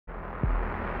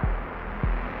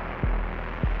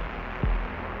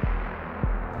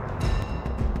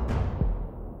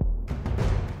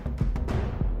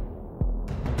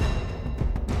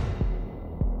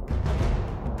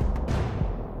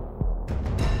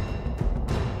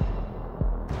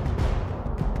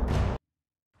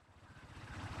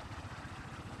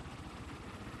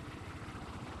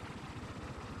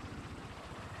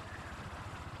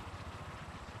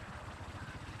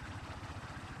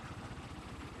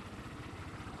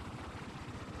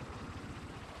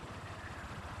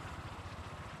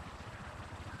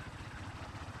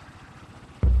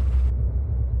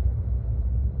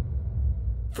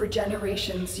For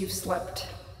generations you've slept.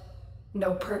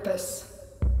 No purpose,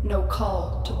 no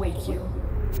call to wake you.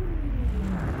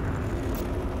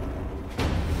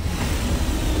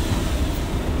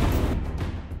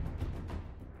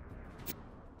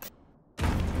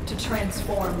 To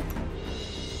transform.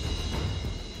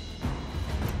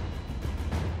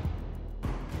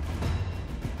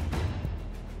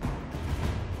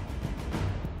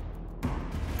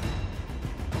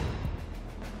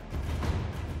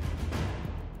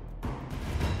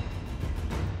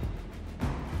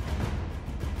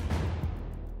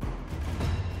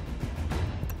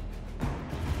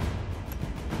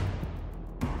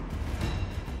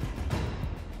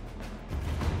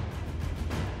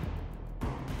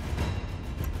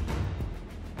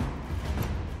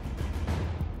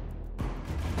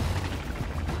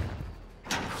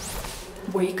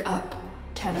 Wake up,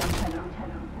 Tenno.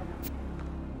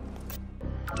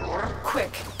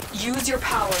 Quick, use your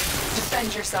power.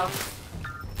 Defend yourself.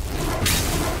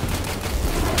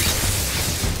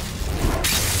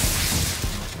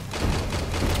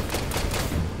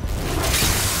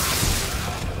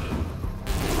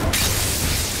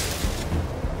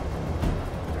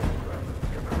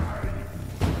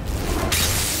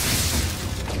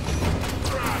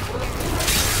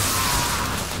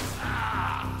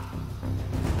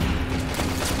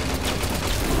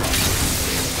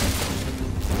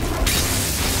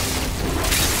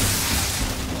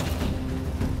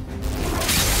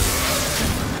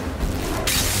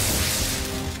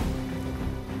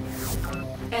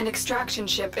 An extraction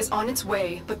ship is on its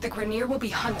way, but the Grineer will be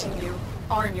hunting you.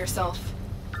 Arm yourself.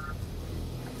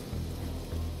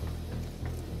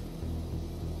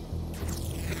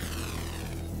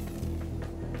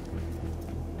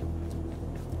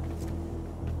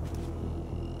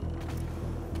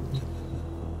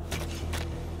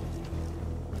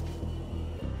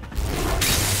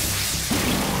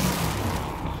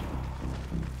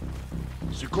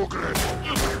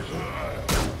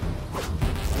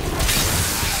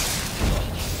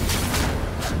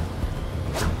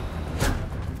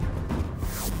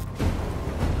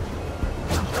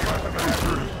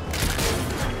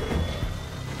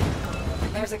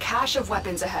 There's a cache of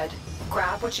weapons ahead.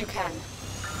 Grab what you can.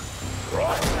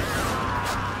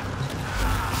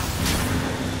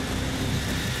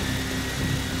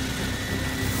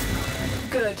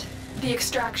 Good. The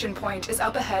extraction point is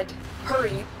up ahead.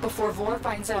 Hurry, before Vor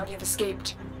finds out you've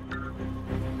escaped.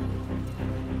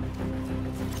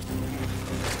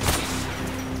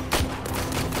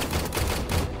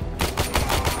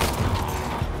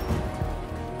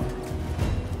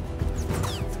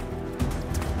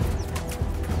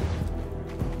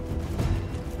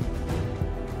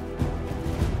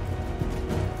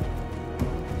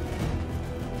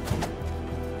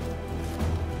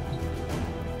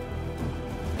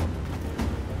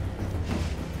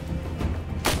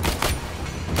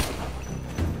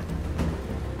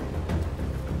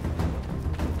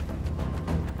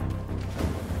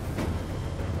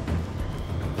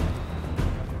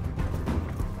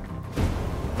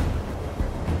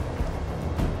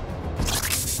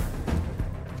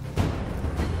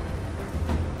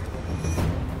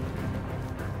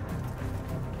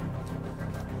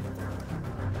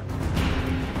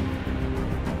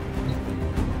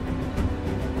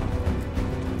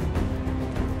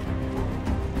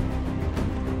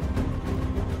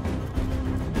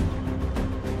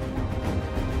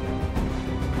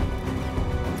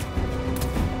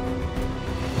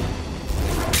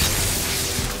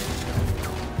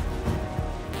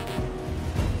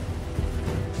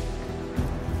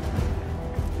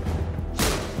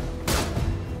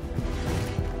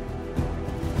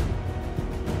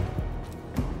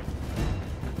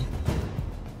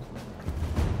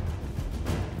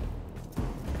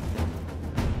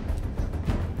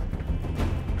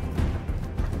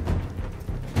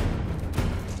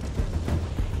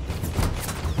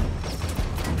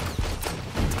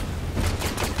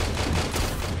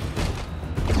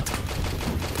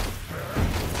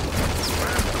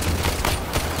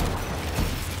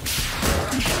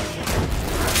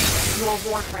 Your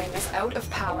Warframe is out of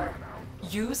power.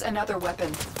 Use another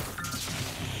weapon.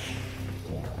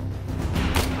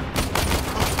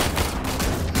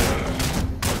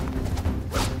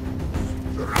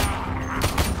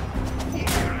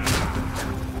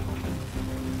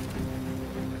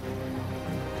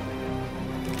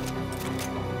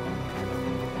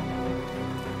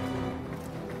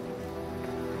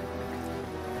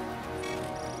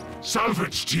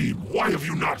 Salvage team, why have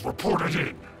you not reported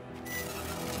in?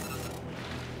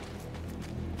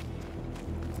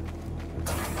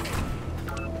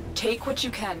 Take what you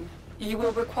can. You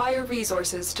will require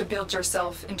resources to build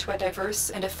yourself into a diverse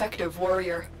and effective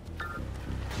warrior.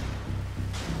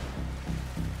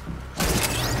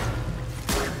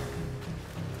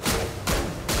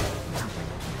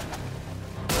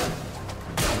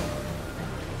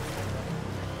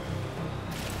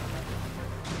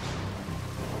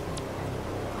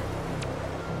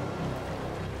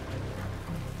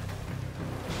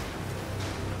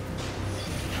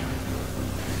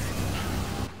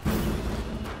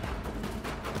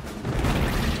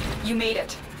 You made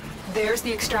it. There's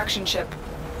the extraction ship.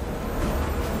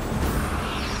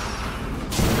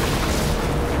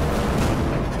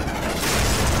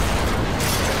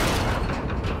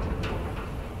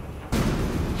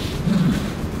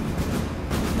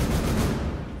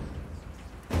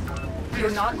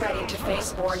 You're not ready to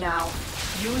face war now.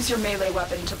 Use your melee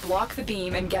weapon to block the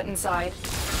beam and get inside.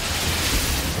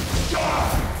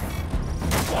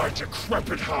 My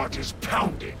decrepit heart is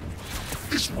pounding.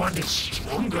 This one is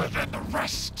stronger than the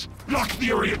rest. Lock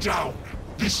the area down.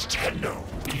 This Tenno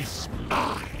is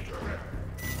mine.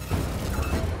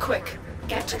 Quick,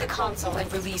 get to the console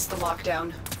and release the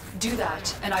lockdown. Do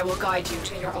that, and I will guide you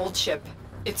to your old ship.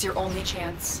 It's your only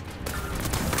chance.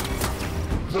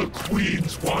 The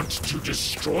Queens want to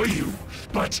destroy you,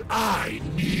 but I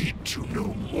need to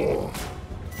know more.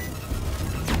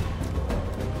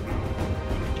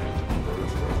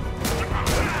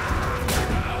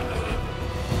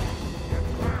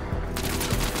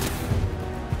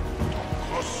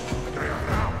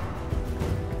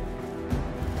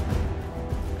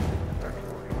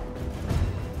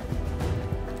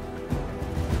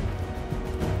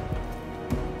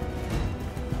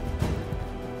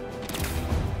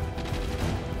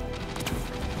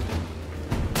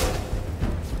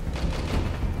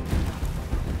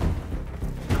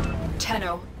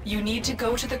 Tenno, you need to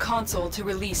go to the console to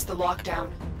release the lockdown.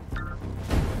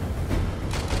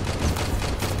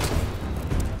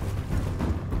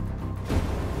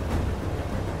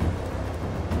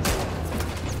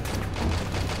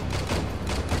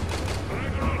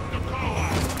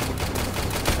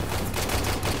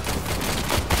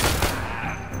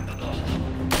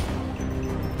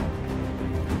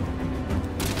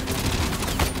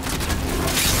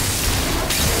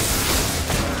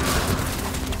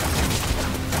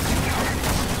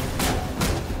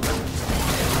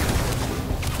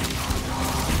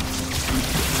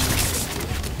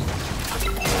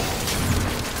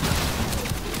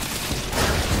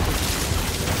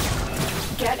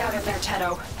 Get out of there,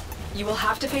 Tenno. You will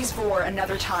have to face war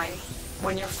another time,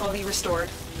 when you're fully restored.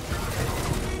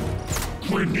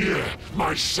 Gwynir,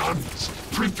 my sons,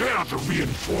 prepare the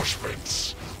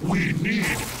reinforcements. We need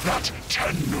that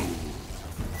Tenno.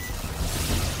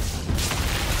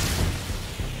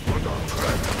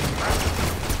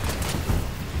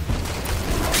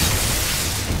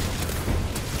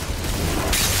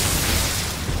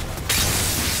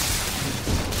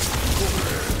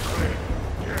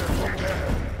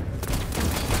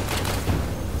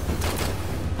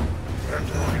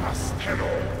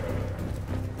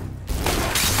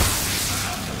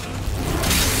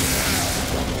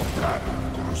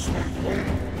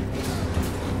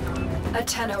 A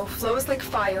Tenno flows like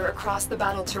fire across the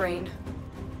battle terrain.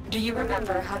 Do you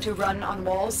remember how to run on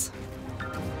walls?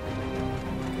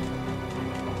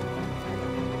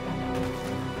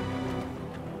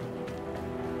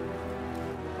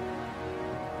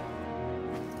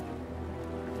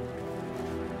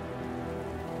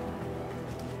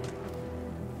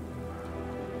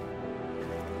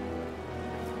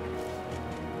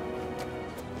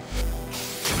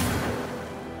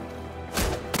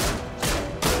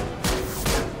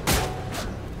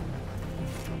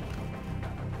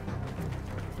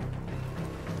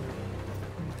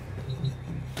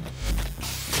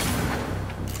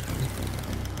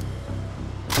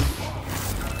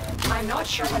 I'm not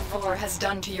sure what Vor has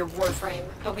done to your Warframe,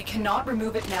 but we cannot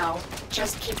remove it now.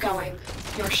 Just keep going.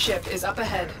 Your ship is up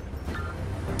ahead.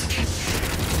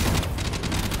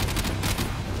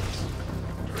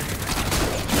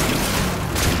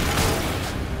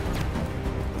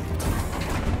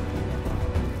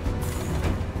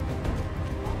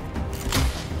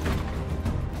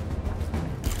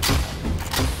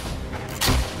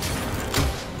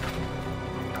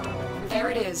 There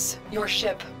it is, your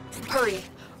ship. Hurry.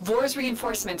 Vor's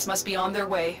reinforcements must be on their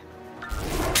way.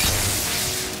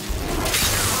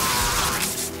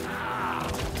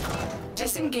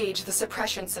 Disengage the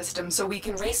suppression system so we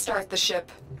can restart the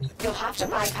ship. You'll have to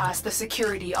bypass the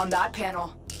security on that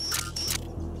panel.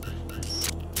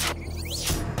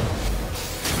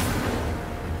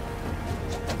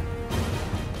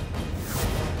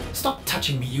 Stop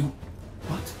touching me, you...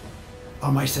 What?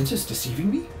 Are my senses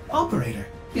deceiving me? Operator,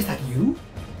 is that you?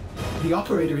 The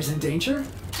operator is in danger?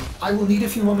 I will need a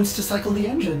few moments to cycle the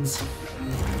engines.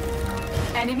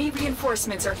 Enemy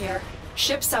reinforcements are here.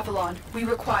 Ship Cephalon, we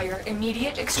require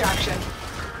immediate extraction.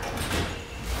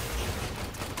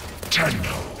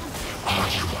 Tenno, are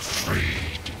you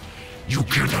afraid? You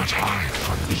cannot hide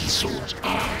from these old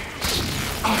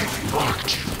eyes. I've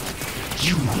marked you.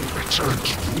 You will return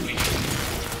to me.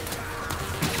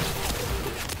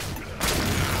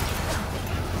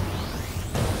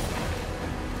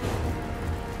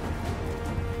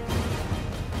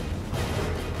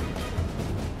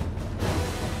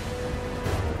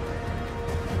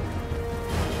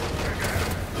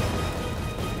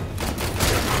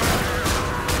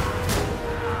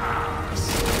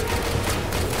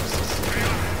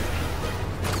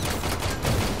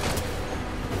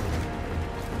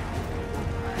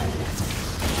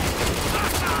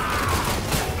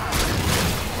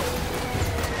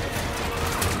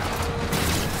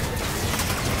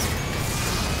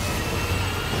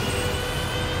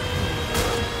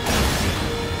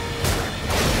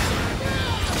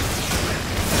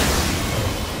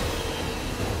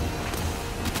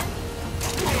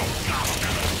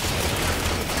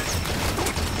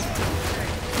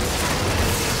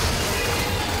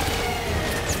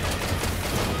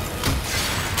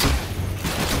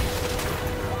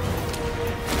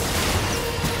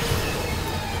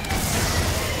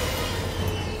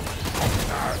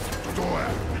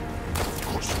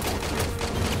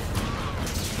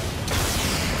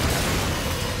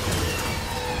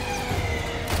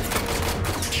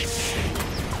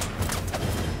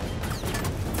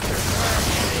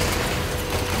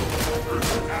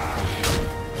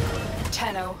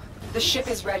 Tenno, the ship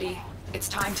is ready. It's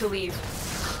time to leave.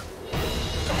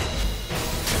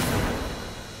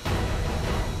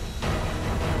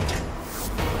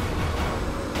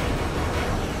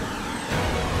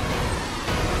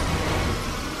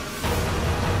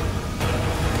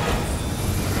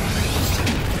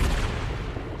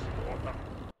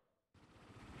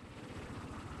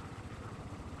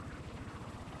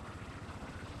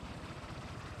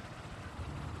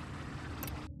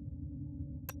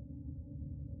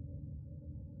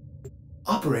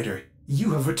 Operator,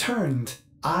 you have returned.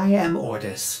 I am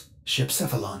Ordis, Ship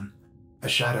Cephalon, a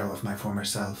shadow of my former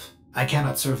self. I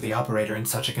cannot serve the operator in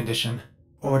such a condition.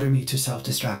 Order me to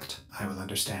self-destruct. I will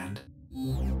understand.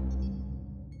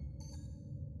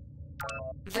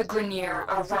 The Grineer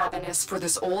are ravenous for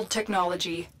this old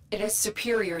technology. It is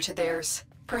superior to theirs.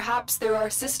 Perhaps there are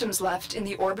systems left in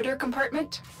the orbiter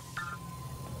compartment?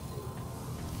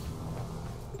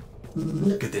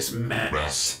 Look at this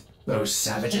mess. Those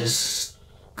savages.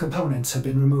 Components have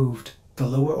been removed. The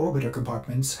lower orbiter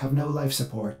compartments have no life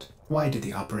support. Why did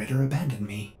the operator abandon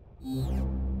me?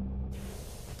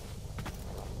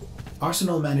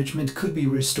 Arsenal management could be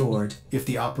restored if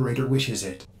the operator wishes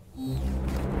it.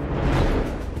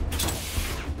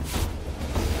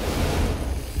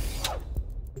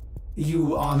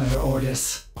 You honor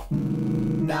Ordis.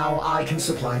 Now I can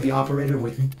supply the operator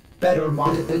with better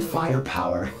modded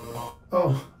firepower.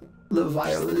 Oh, the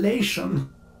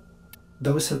violation.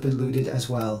 Those have been looted as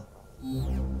well.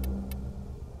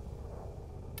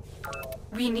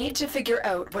 We need to figure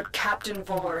out what Captain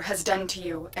Vor has done to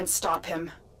you and stop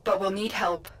him. But we'll need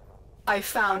help. I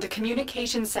found a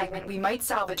communication segment we might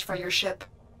salvage for your ship.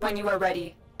 When you are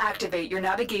ready, activate your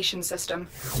navigation system.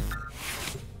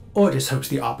 Ordis hopes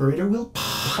the operator will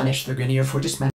punish the Grineer for dismantling